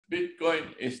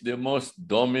Bitcoin is the most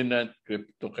dominant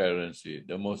cryptocurrency,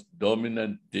 the most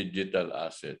dominant digital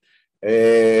asset.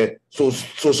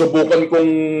 Susubukan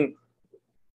kong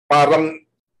parang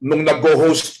nung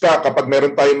nag-host ka, kapag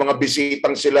meron tayong mga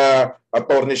bisitang sila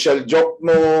Atty. Shell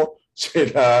Jokno,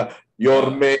 sila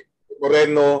Yorme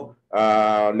Moreno,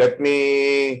 let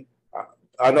me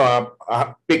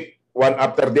pick one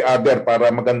after the other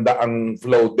para maganda ang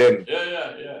flow din.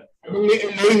 Yeah.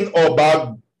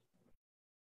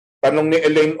 Tanong ni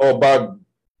Elaine Obag,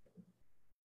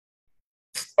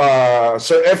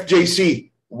 Sir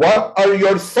FJC, what are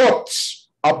your thoughts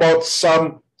about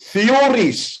some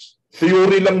theories?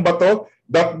 Theory lang ba to?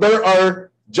 That there are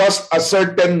just a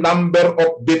certain number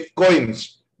of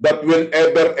Bitcoins that will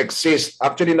ever exist.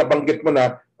 Actually, nabanggit mo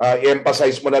na,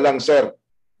 i-emphasize mo na lang, sir.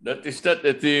 That is not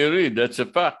a theory, that's a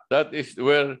fact. That is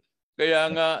where, kaya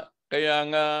nga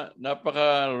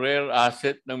napaka-rare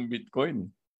asset ng Bitcoin.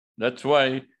 That's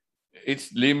why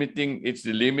it's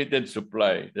the limited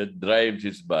supply that drives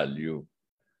its value.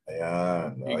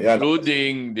 Ayan.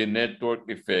 Including the network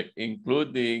effect,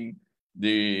 including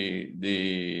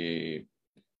the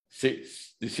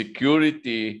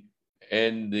security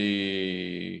and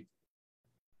the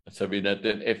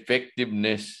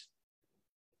effectiveness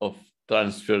of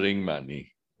transferring money.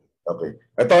 Okay.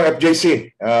 Ito,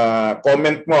 FJC,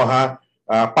 comment mo ha.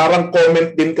 Parang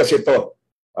comment din kasi ito.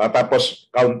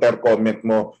 Tapos counter comment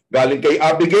mo. Galing kay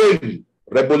Abigail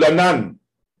Rebulanan.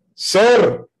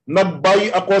 Sir,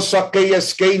 nag-buy ako sa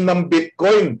KSK ng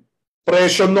Bitcoin.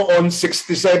 Presyo noon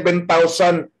 $67,000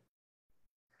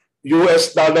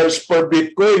 per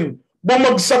Bitcoin.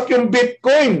 Bumagsak yung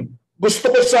Bitcoin.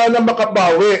 Gusto ko sana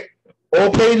makabawi.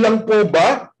 Okay lang po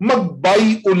ba?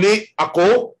 Mag-buy uli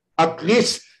ako at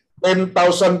least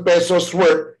 10,000 pesos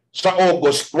worth sa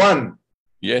August 1.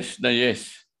 Yes na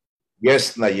yes.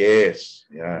 Yes na yes.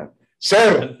 Yan.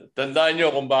 Sir! Tandaan nyo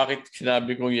kung bakit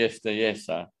sinabi kong yes na yes.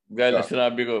 Ha? Dahil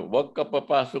sinabi ko, huwag ka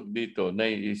papasok dito na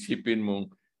iisipin mong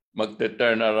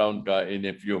magte-turn around ka in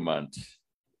a few months.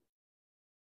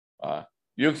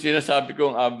 Yung sinasabi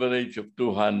kong average of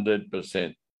 200%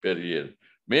 per year.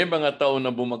 May mga taon na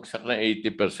bumagsak na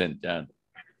 80% yan.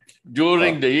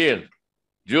 During the year.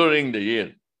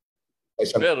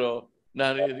 Pero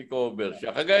nare-recover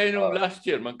siya. Kagaya nung last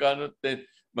year, magkano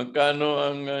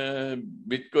ang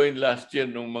Bitcoin last year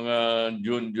nung mga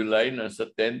June, July, nasa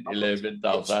 10,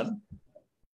 11,000?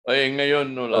 Ay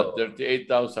ngayon,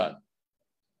 38,000.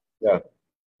 Yeah.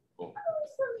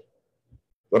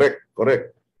 Correct.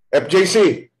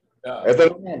 FJC, ito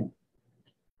naman.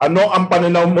 Ano ang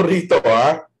pananaw mo rito,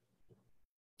 ha?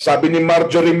 Sabi ni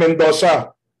Marjorie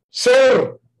Mendoza,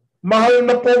 Sir, mahal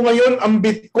na po ngayon ang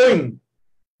Bitcoin.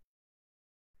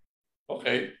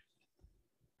 Okay.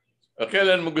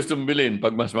 Kailan mo gustong bilhin?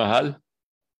 Pag mas mahal?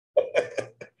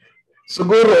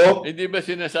 Siguro. Hindi ba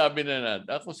sinasabi na natin?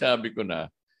 Ako sabi ko na,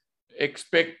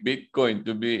 expect Bitcoin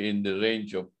to be in the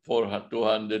range of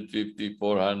 250,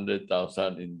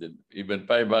 400,000, even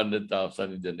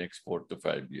 500,000 in the next 4 to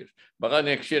 5 years. Baka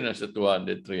next year nasa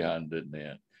 200, 300 na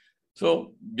yan.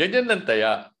 So, ganyan lang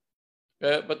taya.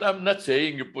 But I'm not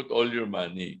saying you put all your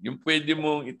money. Yung pwede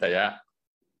mong itaya.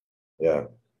 Yeah.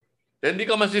 Hindi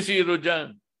ka masisiro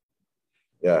dyan.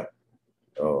 Yeah.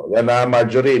 Yan na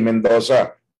Marjorie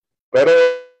Mendoza. Pero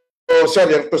sir,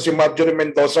 yan to si Marjorie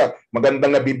Mendoza,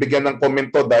 magandang nabibigyan ng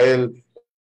komento dahil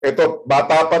ito,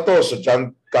 bata pa to, so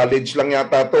college lang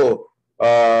yata to.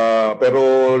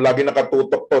 Pero lagi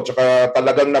nakatutok to, tsaka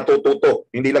talagang natututo.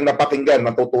 Hindi lang napakinggan,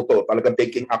 natututo. Talagang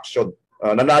taking action.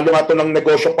 Nanalo nga to ng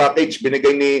negosyo package,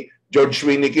 binigay ni George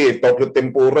Winnicke, Tokyo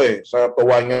Tempura sa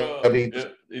tuwa niya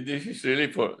rito. This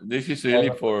is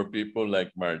really for people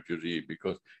like Marjorie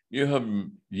because you have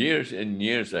years and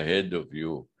years ahead of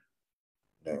you.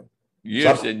 Yeah.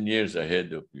 Years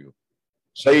ahead of you.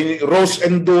 Sa Rose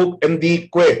and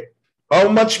Dique, how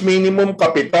much minimum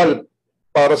capital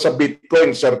para sa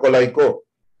Bitcoin, Sir Colayco?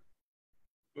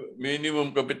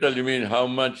 Minimum capital, you mean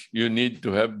how much you need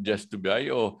to have just to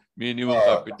buy o minimum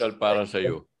capital para sa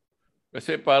iyo?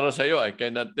 Kasi para sa iyo, I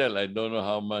cannot tell. I don't know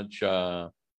how much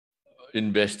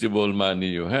investable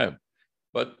money you have.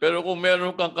 Pero kung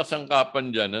meron kang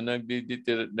kasangkapan dyan na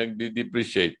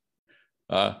nagdi-depreciate,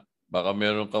 baka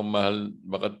meron kang mahal,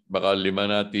 baka 5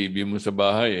 na TV mo sa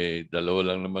bahay, 2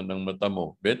 lang naman ang mata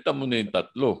mo. Benta mo na yung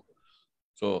 3.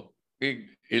 So,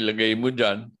 ilagay mo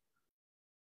dyan,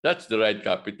 that's the right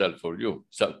capital for you.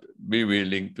 So, be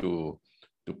willing to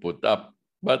put up.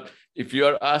 But if you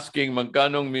are asking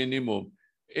magkanong minimum,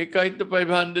 kahit na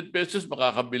 500 pesos,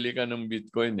 makakabili ka ng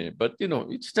Bitcoin eh. But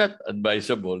it's not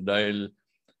advisable dahil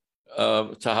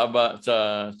sa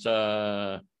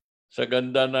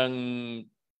ganda ng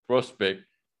prospect,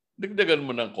 dagdagan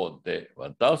mo ng konti.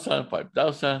 1,000,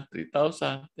 5,000,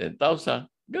 3,000,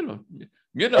 10,000. Ganun.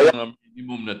 Yun ang mga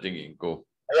minimum na tingin ko.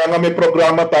 Kaya nga may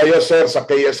programa tayo, sir, sa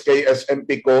KSK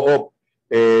SMP Co-op,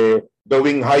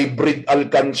 gawing hybrid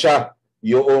alkansya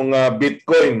yung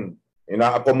Bitcoin.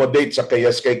 Ina-accommodate sa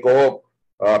KSK Co-op.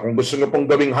 Kung gusto nyo pong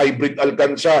gawing hybrid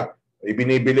alkansya,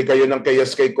 ibinibili kayo ng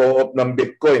KSK Co-op ng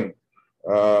Bitcoin.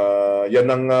 Yan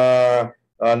ang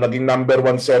naging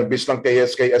 #1 service ng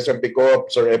KSK SMP Co-op,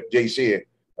 Sir FJC.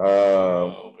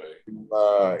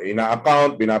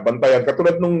 Ina-account, binabantayan.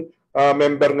 Katulad nung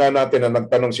member nga natin na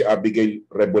nagtanong, si Abigail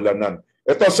Rebulanan.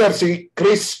 Ito, sir, si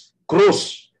Chris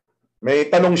Cruz.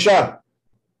 May tanong siya.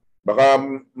 Baka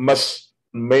mas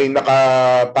may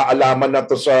nakakaalaman na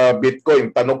to sa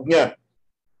Bitcoin. Tanong niya,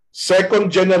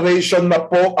 second generation na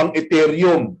po ang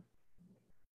Ethereum.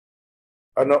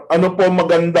 Ano po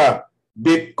maganda?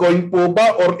 Bitcoin po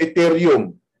ba or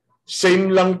Ethereum? Same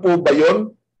lang po ba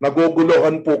yun?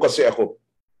 Naguguluhan po kasi ako.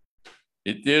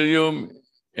 Ethereum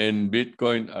and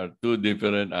Bitcoin are two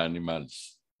different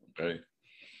animals. Okay.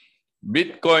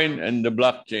 Bitcoin and the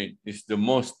blockchain is the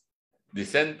most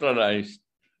decentralized,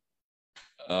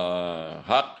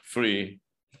 hack-free,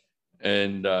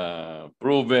 and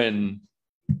proven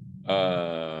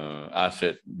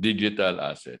asset, digital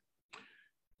asset.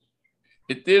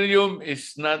 Ethereum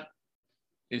is not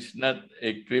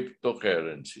a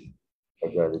cryptocurrency.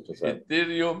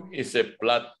 Ethereum is a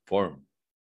platform.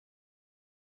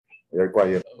 You're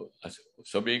quiet.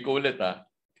 Sabihin ko ulit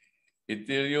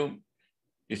Ethereum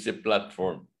is a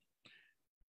platform.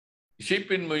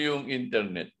 Isipin mo yung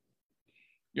internet.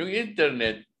 Yung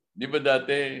internet, di ba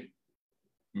dati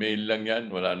mail lang yan,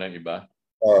 wala nang iba?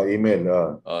 Email.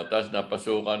 Tapos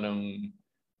napasukan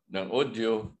ng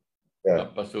audio,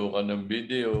 napasukan ng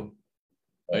video,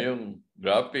 ngayong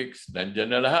graphics, nandyan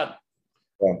na lahat.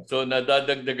 So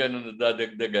nadadagdagan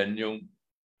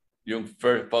yung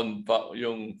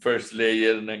first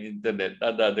layer ng internet,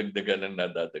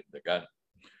 nadadagdagan.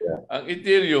 Ang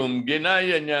Ethereum,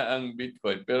 ginaya niya ang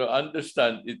Bitcoin. Pero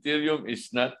understand, Ethereum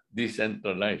is not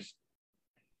decentralized.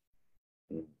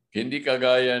 Hindi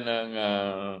kagaya ng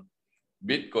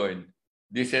Bitcoin,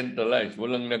 decentralized.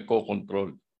 Walang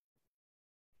nagko-control.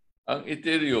 Ang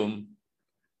Ethereum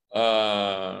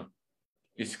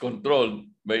is controlled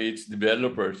by its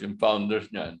developers and founders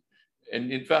niyan.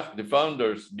 And in fact, the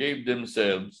founders gave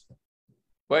themselves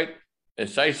quite a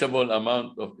sizable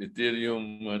amount of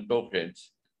Ethereum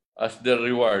tokens as their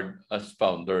reward as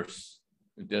founders.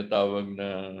 Tinatawag na,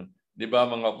 di ba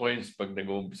mga coins pag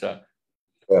nag-uumpisa?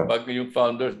 Pag yung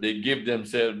founders, they give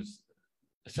themselves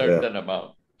a certain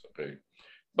amount. Okay.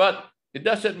 But it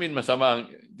doesn't mean masama ang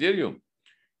Ethereum.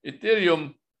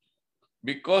 Ethereum,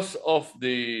 because of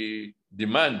the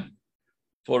demand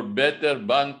for better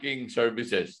banking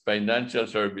services, financial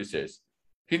services,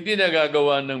 hindi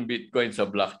nagagawa ng Bitcoin sa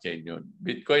blockchain yun.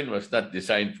 Bitcoin was not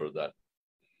designed for that.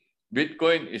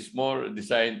 Bitcoin is more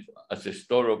designed as a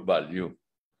store of value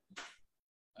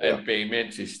and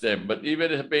payment system. But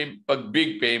even as pag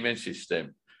big payment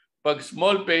system, pag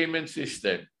small payment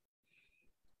system,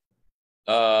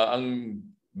 ang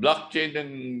blockchain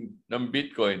ng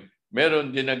Bitcoin,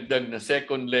 meron dinagdag na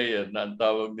second layer na ang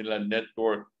tawag nila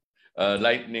network,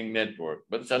 Lightning Network.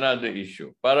 But it's another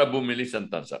issue. Para bumilis ang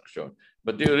transaksyon.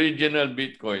 But the original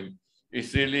Bitcoin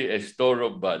is really a store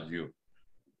of value.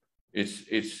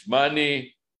 It's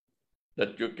money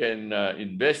that you can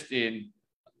invest in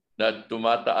that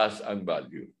tumataas ang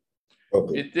value.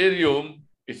 Okay. Ethereum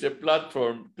is a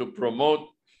platform to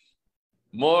promote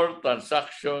more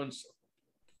transactions,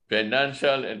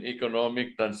 financial and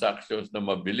economic transactions na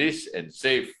mabilis and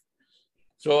safe.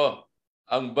 So,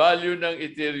 ang value ng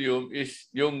Ethereum is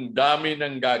yung dami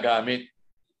ng gagamit.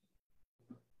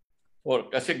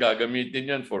 Kasi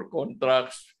gagamitin yan for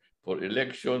contracts, for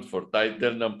elections, for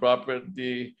title ng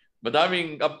property.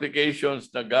 Madaming applications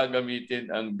na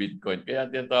gagamitin ang Bitcoin. Kaya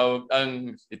tinatawag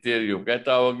ang Ethereum. Kaya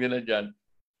tawag nila dyan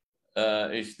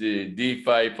is the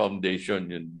DeFi Foundation,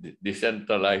 yung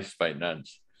Decentralized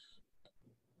Finance.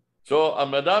 So,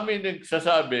 ang madami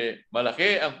nagsasabi,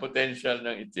 malaki ang potential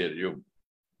ng Ethereum.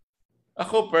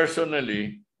 Ako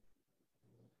personally,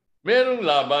 meron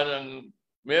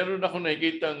ako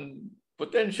nakikitang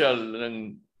potential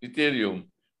ng Ethereum,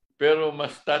 pero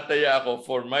mas tataya ako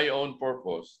for my own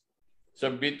purpose sa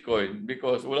Bitcoin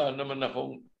because wala naman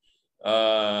akong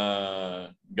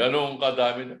ganong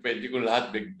kadami na pwede ko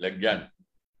lahat lagyan.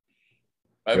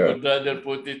 I would rather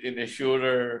put it in a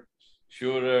surer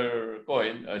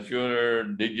coin, a surer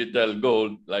digital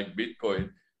gold like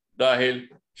Bitcoin dahil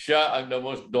siya ang the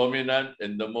most dominant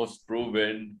and the most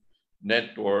proven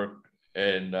network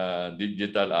and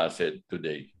digital asset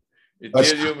today.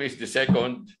 Ethereum is the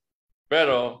second,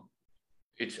 pero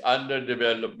it's under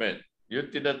development. Yung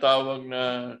tinatawag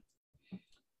na,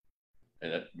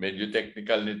 medyo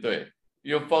technical nito eh,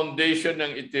 yung foundation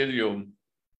ng Ethereum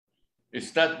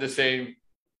is not the same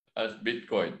as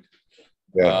Bitcoin.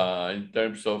 In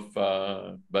terms of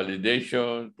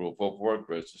validation, proof of work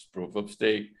versus proof of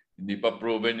stake. Hindi pa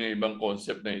proven yung ibang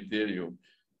concept ng Ethereum.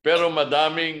 Pero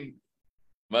madaming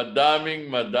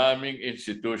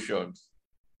institutions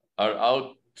are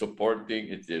out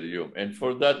supporting Ethereum. And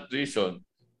for that reason,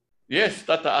 yes,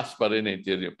 tataas pa rin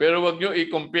Ethereum. Pero wag nyo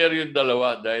i-compare yung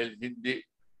dalawa dahil hindi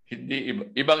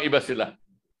ibang-iba sila.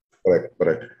 Correct.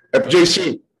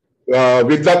 FJC,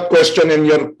 with that question and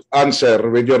your answer,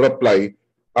 with your reply,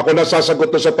 ako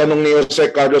nasasagot to sa tanong ni Jose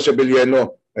Carlos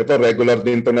Sevilleno. Ito, regular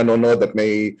din ito nanonood at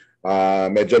may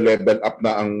medyo level up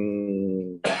na ang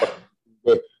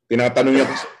tinatanong niya,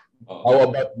 how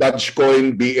about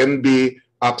Dogecoin, BNB,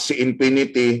 Axie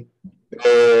Infinity?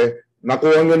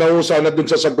 Nakuha nyo na sana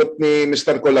dun sa sagot ni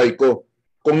Mr. Colayco.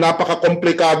 Kung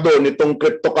napaka-komplikado nitong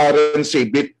cryptocurrency,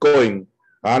 Bitcoin,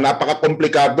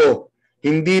 napaka-komplikado.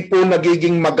 Hindi po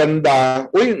nagiging maganda.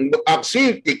 Uy,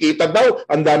 Axie, kikita daw,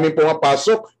 ang daming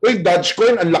pumapasok. Uy,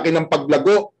 Dogecoin, ang laki ng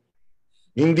paglago.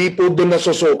 Hindi po doon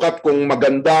nasusukat kung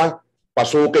maganda,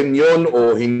 pasukin yon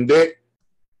o hindi.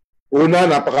 Una,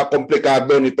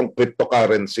 napaka-komplikado nitong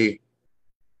cryptocurrency.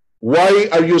 Why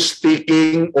are you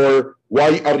sticking or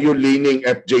why are you leaning,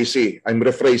 FJC? I'm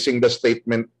rephrasing the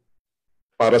statement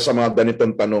para sa mga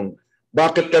ganitong tanong.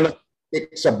 Bakit ka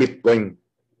na-stick sa Bitcoin?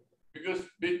 Because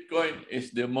Bitcoin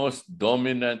is the most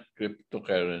dominant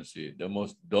cryptocurrency, the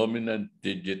most dominant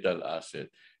digital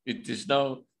asset. It is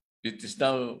now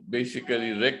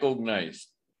basically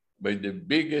recognized by the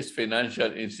biggest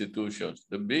financial institutions,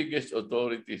 the biggest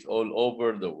authorities all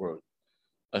over the world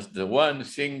as the one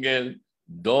single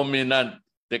dominant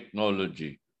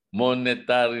technology,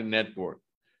 monetary network.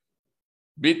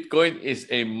 Bitcoin is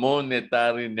a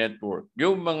monetary network.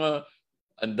 Yung mga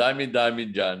ang dami-dami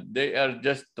dyan, they are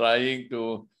just trying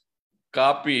to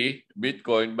copy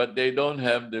Bitcoin but they don't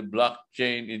have the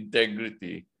blockchain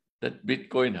integrity that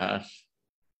Bitcoin has.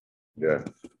 Yeah.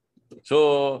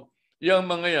 So, yung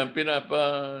mga yan,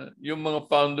 yung mga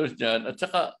founders dyan, at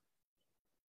saka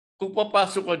kung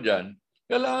papasok ka dyan,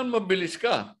 kailangan mabilis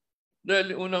ka.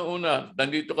 Dahil unang-una,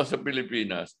 nandito ka sa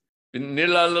Pilipinas,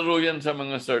 nilalaro yan sa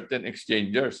mga certain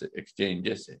exchanges.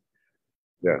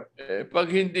 Yeah. Pag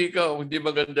hindi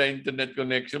maganda internet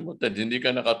connection mo, hindi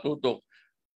ka nakatutok,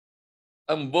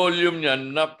 ang volume niyan,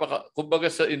 kumbaga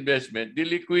sa investment, the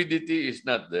liquidity is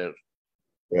not there.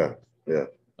 Yeah.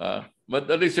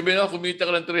 Madali sabihin ako, kumita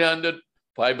ka ng 300,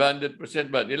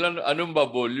 500% ba? Anong ba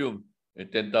volume?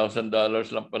 $10,000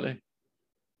 lang pala eh.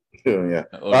 Yeah.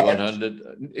 Or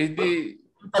 100. Hindi.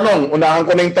 Unahan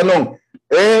ko na yung tanong.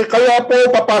 Kaya po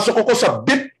papasok ako sa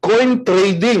Bitcoin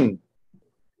trading.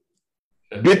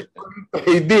 Bitcoin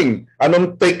trading.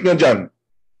 Anong take nyo dyan?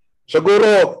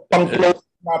 Siguro,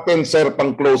 pang-closing natin, sir,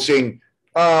 pang-closing.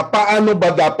 Paano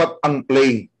ba dapat ang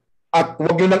play? At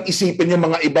huwag nyo nang isipin yung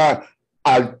mga iba,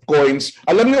 altcoins.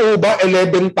 Alam niyo ba,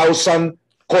 11,000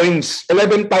 coins,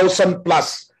 11,000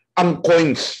 plus ang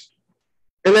coins.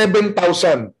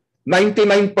 11,000.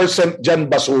 99% dyan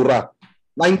basura.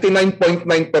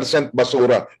 99.9%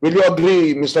 basura. Will you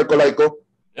agree, Mr. Colayco?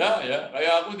 Yeah.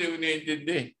 Kaya ako di ko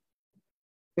naiintindi.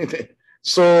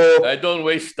 So, I don't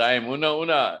waste time.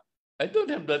 Una, I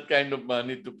don't have that kind of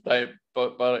money to type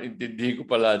para intindihin ko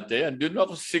pa lahat yan. Doon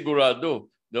ako sigurado.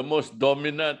 The most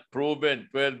dominant, proven,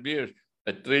 12 years,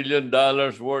 $1 trillion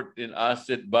worth in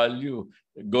asset value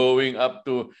going up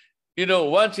to,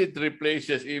 once it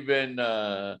replaces even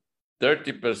 30%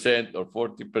 or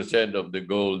 40% of the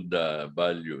gold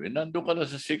value, nandun ka na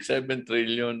sa 6-7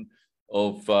 trillion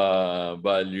of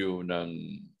value ng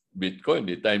Bitcoin.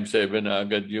 Times 7 na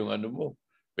agad yung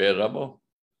pera mo.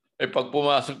 Pag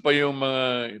pumasok pa yung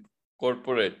mga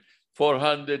corporate,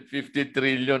 450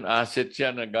 trillion assets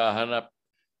yan naghahanap.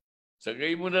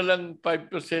 Sagay mo na lang 5%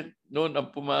 noon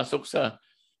ang pumasok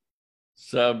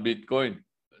sa Bitcoin.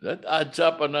 That adds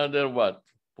up another what?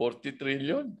 40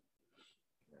 trillion?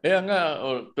 Kaya nga,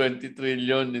 or 20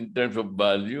 trillion in terms of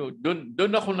value. Doon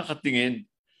ako nakatingin.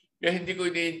 Kaya hindi ko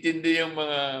iniintindi yung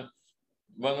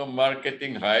mga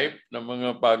marketing hype ng mga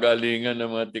pagalingan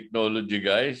ng mga technology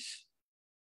guys.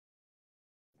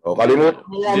 kalimutan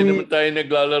mo Hindi naman tayo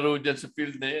naglalaro dyan sa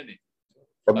field na yan eh.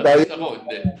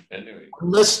 Anyway.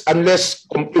 Unless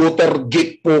computer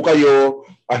geek po kayo,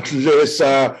 unless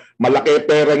malaki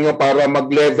pera nyo para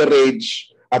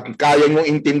mag-leverage at kaya nyo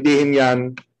intindihin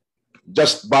yan,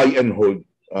 just buy and hold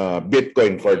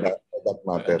Bitcoin for that. that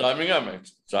matter. Dami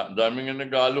nga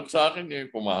nag-aalok sa akin.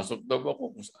 Pumasok daw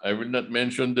ako. I will not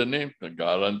mention the name.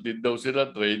 Nag-guarantee daw sila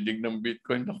trading ng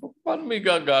Bitcoin. Ako, paano may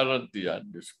gagaranty yan?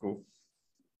 Diyos ko.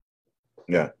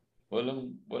 Yeah.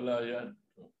 Wala yan.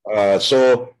 So,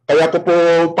 kaya ko po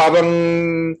parang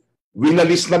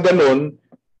winalis na ganun.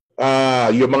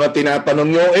 Yung mga tinatanong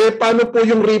nyo, paano po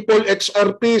yung Ripple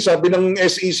XRP? Sabi ng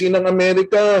SEC ng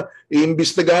Amerika,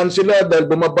 iimbestigahan sila dahil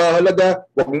bumabahalaga.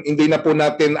 Hindi na po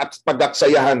natin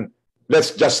pag-aksayahan.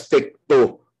 Let's just stick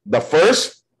to the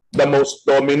first, the most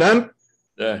dominant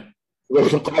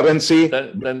currency.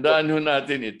 Tandaan ho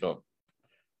natin ito.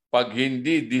 Pag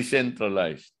hindi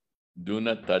decentralized, do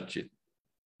not touch it.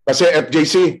 Kasi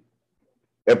FJC,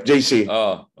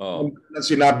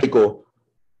 sinabi ko,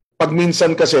 pag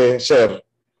minsan kasi, sir,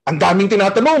 ang daming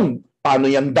tinatanong. Paano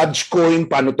yan Dogecoin?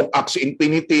 Paano itong Axie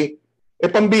Infinity?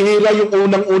 Pambihira yung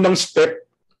unang-unang step,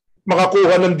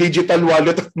 makakuha ng digital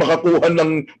wallet at makakuha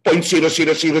ng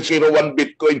 0.00001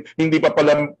 Bitcoin. Hindi pa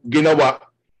pala ginawa,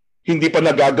 hindi pa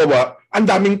nagagawa. Ang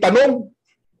daming tanong.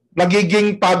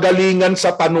 Nagiging pagalingan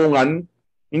sa tanungan.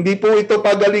 Hindi po ito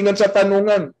pagalingan sa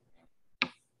tanungan.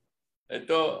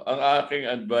 Ito ang aking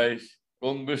advice.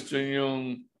 Kung gusto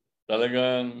nyong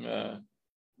talagang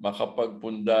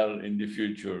makapagpundar in the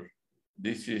future,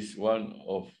 this is one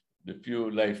of the few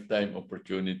lifetime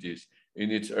opportunities in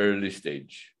its early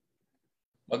stage.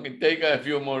 Mag-take a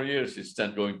few more years, it's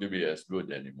not going to be as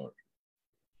good anymore.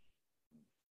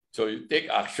 So you take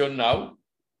action now,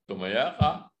 tumaya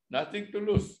ka, nothing to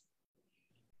lose.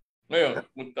 Ngayon,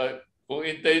 kung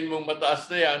hintayin mong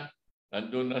mataas na yan,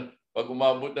 nandun na, pag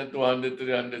umabot ng 200,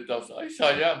 300,000, ay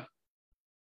sayang.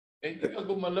 Hindi ka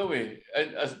gumalaw eh.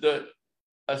 And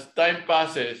as time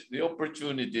passes, the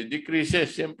opportunity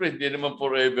decreases. Siyempre, hindi naman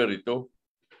forever ito.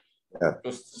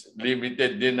 Because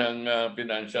limited din ang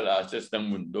financial assets ng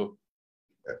mundo.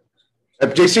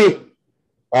 FJC,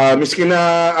 miski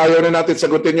na ayaw na natin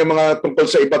sagutin yung mga tungkol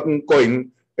sa ibang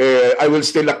coin, I will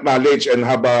still acknowledge and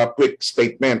have a quick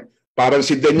statement. Parang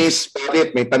si Denise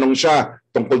Parit, may tanong siya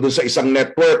tungkol dun sa isang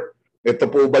network.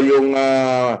 Ito po ba yung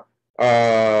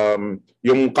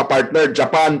kapartner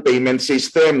Japan payment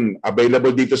system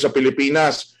available dito sa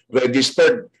Pilipinas,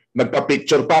 registered,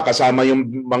 nagpa-picture pa kasama yung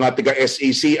mga tiga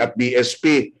SEC at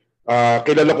BSP.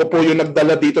 Kilala ko po yung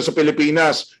nagdala dito sa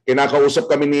Pilipinas. Kinakausap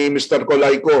kami ni Mr.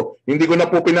 Colayco. Hindi ko na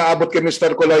po pinaabot kay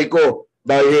Mr. Colayco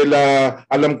dahil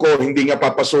alam ko hindi nga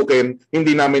papasukin,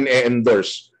 hindi namin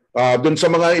e-endorse. Doon sa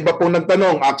mga iba pong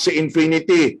nagtanong, Axie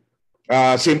Infinity,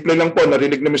 simple lang po,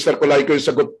 narinig ni Mr. Colayco yung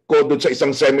sagot ko doon sa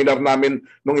isang seminar namin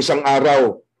nung isang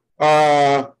araw.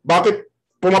 Bakit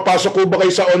pumapasok ko ba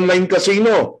kayo sa online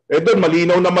casino? Doon,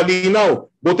 malinaw na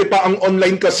malinaw. Buti pa ang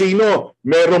online casino,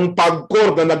 merong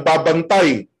pagkor na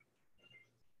nagbabantay.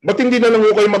 Ba't hindi na lang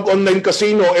kayo mag-online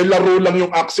casino? Laro lang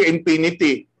yung Axie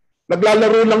Infinity.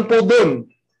 Naglalaro lang po doon.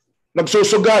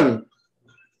 Nagsusugal.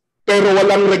 Pero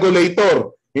walang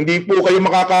regulator. Hindi po kayo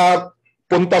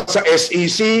makakapunta sa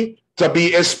SEC, sa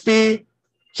BSP,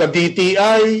 sa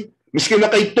DTI, miski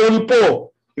na kay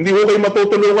Tulpo, hindi ko kayo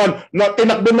matutulungan. Na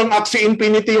tinakbo ng Axie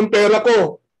Infinity yung pera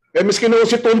ko. Miski na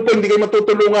si Tulpo, hindi kayo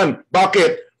matutulungan.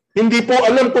 Bakit? Hindi po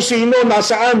alam kung sino,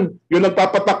 nasaan yung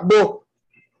nagpapatakbo,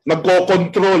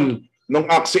 nagko-control ng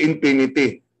Axie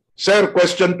Infinity. Sir,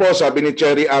 question po, sabi ni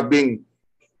Cherry Abing,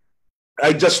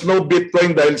 I just know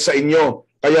Bitcoin dahil sa inyo.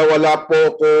 Kaya wala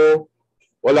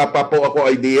pa po ako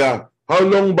idea. How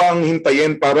long ba ang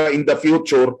hintayin para in the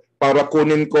future para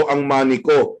kunin ko ang money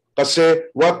ko?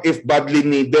 Kasi what if badly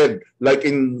needed? Like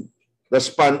in the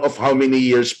span of how many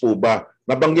years po ba?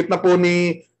 Nabanggit na po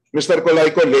ni Mr.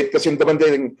 Colayco, late kasi naman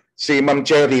din si Ma'am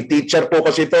Cherry. Teacher po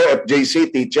kasi ito,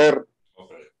 FJC, teacher.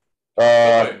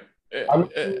 Okay.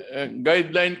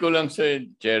 Guideline ko lang sa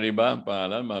Cherry ba ang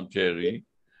pangalan, Ma'am Cherry?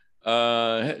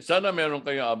 Sana meron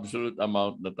kayong absolute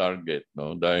amount na target,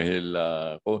 no? Dahil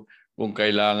kung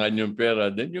kailangan yung pera,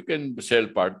 then you can sell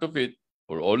part of it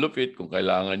or all of it kung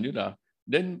kailangan nyo na.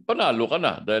 Then panalo ka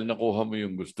na dahil nakuha mo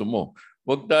yung gusto mo.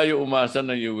 Huwag tayo umasa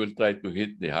na you will try to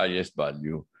hit the highest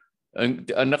value. Ang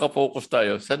nakafocus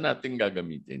tayo, saan natin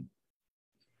gagamitin?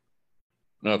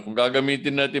 Kung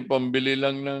gagamitin natin pambili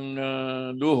lang ng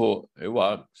luho,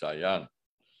 wag, sayang.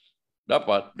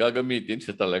 Dapat gagamitin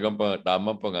sa talagang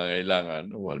tamang pangangailangan.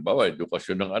 Halimbawa,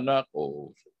 edukasyon ng anak o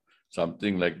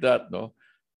something like that, no?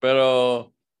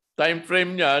 Pero time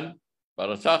frame niyan,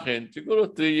 para sa akin, siguro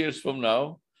 3 years from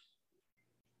now,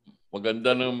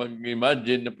 maganda nang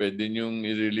mag-imagine na pwede niyong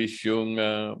i-release yung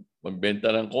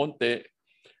magbenta ng konti.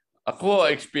 Ako,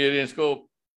 experience ko,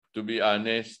 to be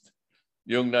honest,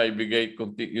 yung naibigay,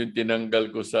 yung tinanggal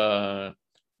ko sa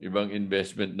ibang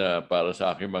investment na para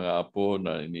sa aking mga apo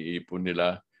na iniipon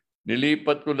nila.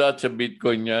 Nilipat ko lahat sa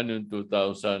Bitcoin niya noong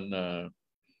 2017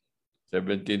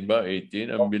 ba,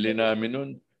 18. Ang bili namin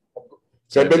noon,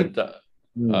 7.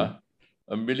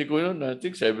 Ang bili ko noon, I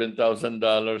think $7,000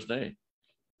 na eh.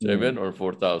 7 or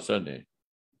 4,000 eh.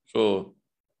 So,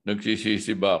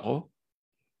 nagsisisi ba ako?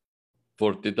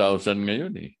 40,000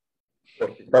 ngayon eh.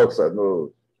 40,000,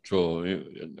 no. So,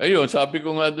 ayun, sabi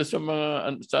ko nga doon sa mga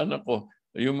anak ko,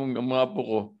 yung mga apo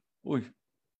ko, uy,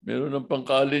 meron ng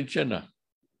pang-college yan ah.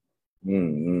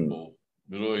 So,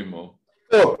 biruin mo.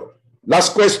 So,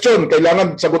 last question,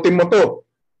 kailangan sagutin mo to.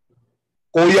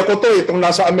 Kuya ko to, itong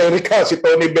nasa Amerika, si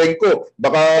Tony Bengco.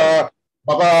 Baka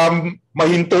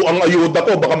mahinto ang ayuda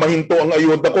ko,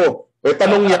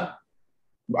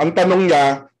 ang tanong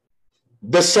niya,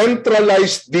 the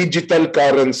centralized digital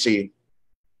currency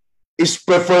is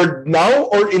preferred now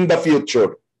or in the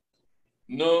future?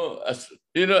 No, a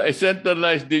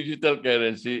centralized digital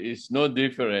currency is no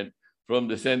different from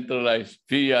the centralized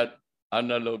fiat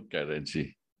analog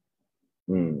currency.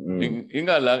 Yung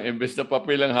nga lang, imbes na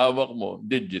papel ang hawak mo,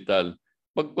 digital.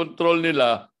 Pag-control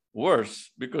nila,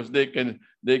 worse because they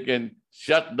can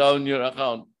shut down your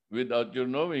account without you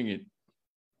knowing it.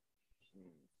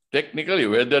 Technically,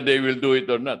 whether they will do it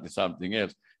or not is something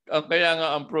else. Kaya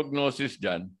nga ang prognosis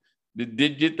dyan, the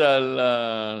digital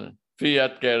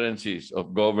fiat currencies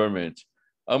of governments,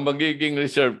 ang magiging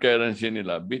reserve currency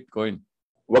nila, Bitcoin.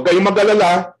 Huwag kayong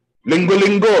mag-alala,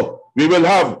 linggo-linggo, we will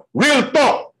have real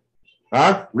talk.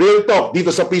 Real talk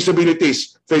dito sa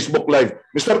Pisobilities Facebook Live.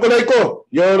 Mr. Colayco,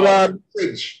 your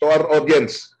message to our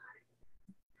audience.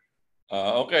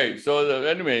 Okay, so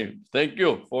anyway, thank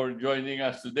you for joining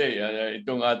us today.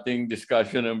 Itong ating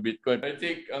discussion ng Bitcoin. I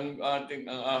think ang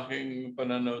aking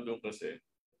pananaw doon kasi,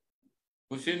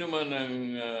 kung sino man ang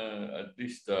at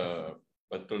least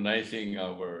patronizing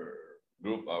our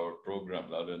group, our program,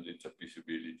 lalo din sa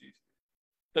Pisobilities,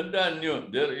 tandaan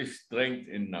nyo, there is strength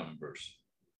in numbers.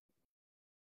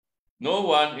 No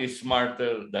one is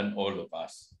smarter than all of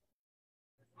us.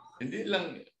 Hindi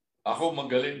lang ako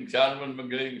magaling, siya naman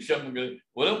magaling, siya magaling.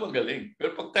 Walang magaling.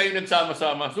 Pero pag tayo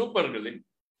nagsama-sama, super galing.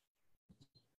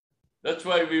 That's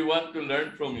why we want to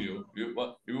learn from you.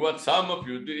 We want some of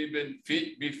you to even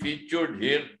be featured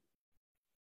here.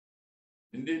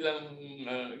 Hindi lang,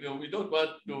 we don't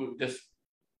want to just,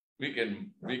 we can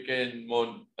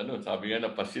sabi nga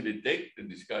na facilitate the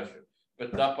discussion.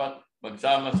 But dapat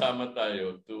magsama-sama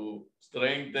tayo to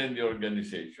strengthen the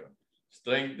organization,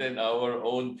 strengthen our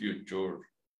own future,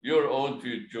 your own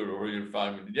future or your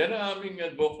family. Yan ang aming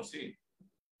advocacy.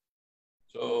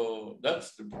 So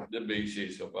that's the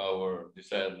basis of our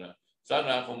desire na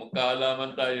sana kung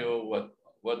magkaalaman tayo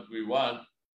what we want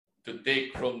to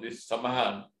take from this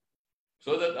samahan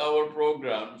so that our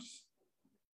programs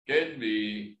can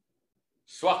be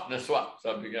swak na swak,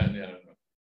 sabi nga niya,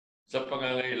 sa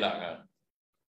pangangailangan.